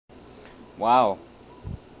Wow.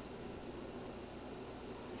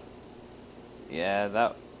 Yeah,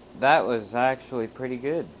 that was actually pretty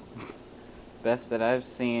good. Best that I've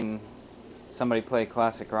seen somebody play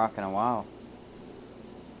classic rock in a while.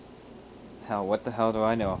 Hell, what the hell do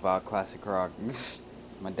I know about classic rock?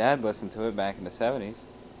 My dad listened to it back in the 70s.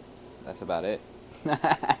 That's about it.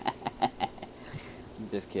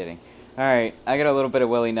 Just kidding. Alright, I got a little bit of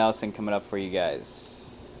Willie Nelson coming up for you guys.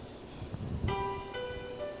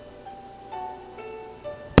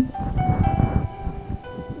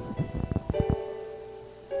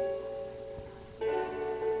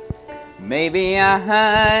 Maybe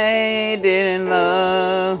I didn't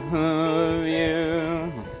love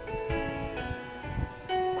you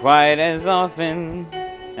quite as often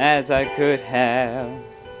as I could have.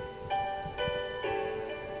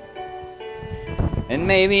 And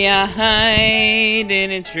maybe I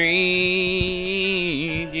didn't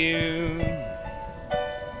treat you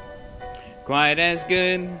quite as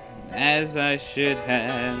good as I should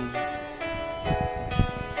have.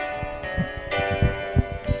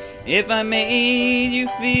 If I made you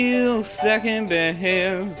feel second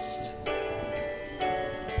best,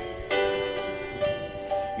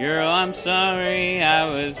 girl, I'm sorry I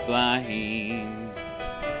was blind.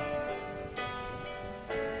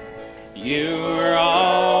 You were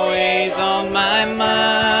always on my mind.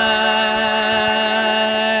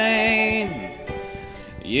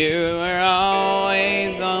 You were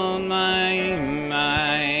always on my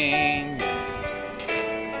mind.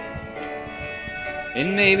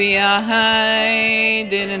 And maybe I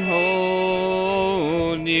didn't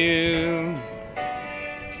hold you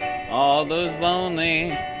all those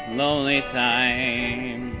lonely, lonely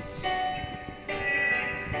times.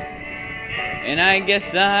 And I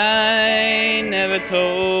guess I never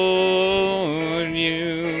told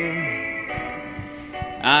you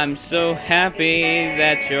I'm so happy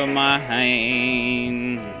that you're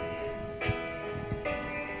mine.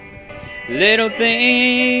 Little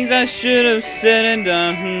things I should have said and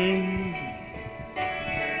done,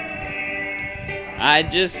 I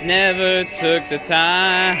just never took the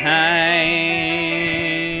time.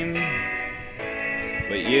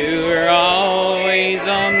 But you were always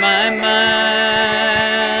on my mind.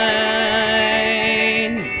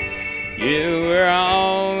 You were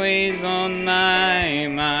always on my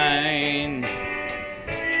mind.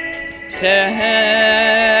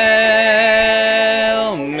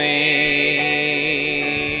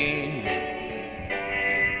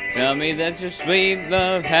 Tell me that your sweet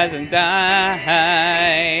love hasn't died.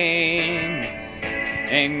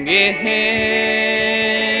 And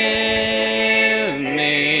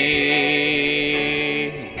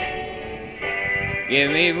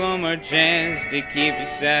give me one more chance to keep you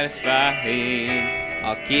satisfied.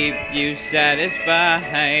 I'll keep you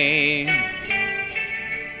satisfied.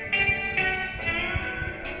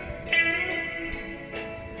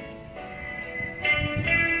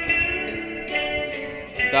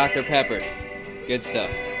 Dr. Pepper. Good stuff.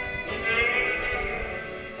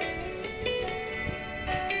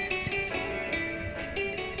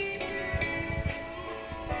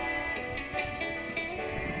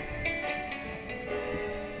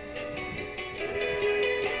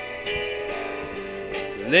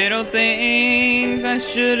 Little things I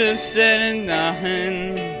should have said and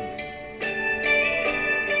done,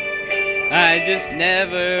 I just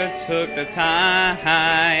never took the time.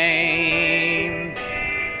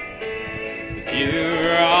 But you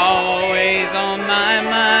were always on my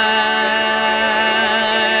mind.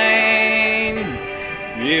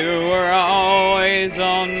 You were always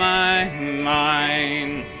on my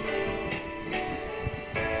mind.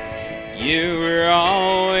 You were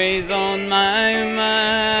always on my mind.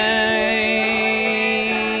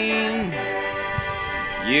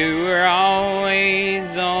 You were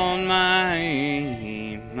always on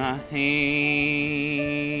my mind.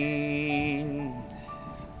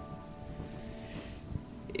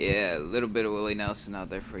 Yeah, a little bit of Willie Nelson out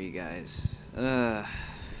there for you guys. Shoot.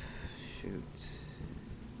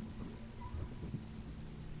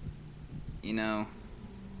 You know,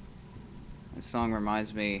 this song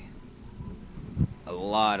reminds me a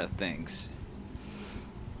lot of things.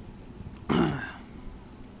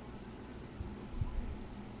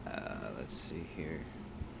 Let's see here.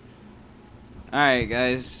 Alright,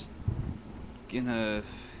 guys. Gonna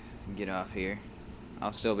get off here.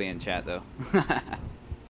 I'll still be in chat, though.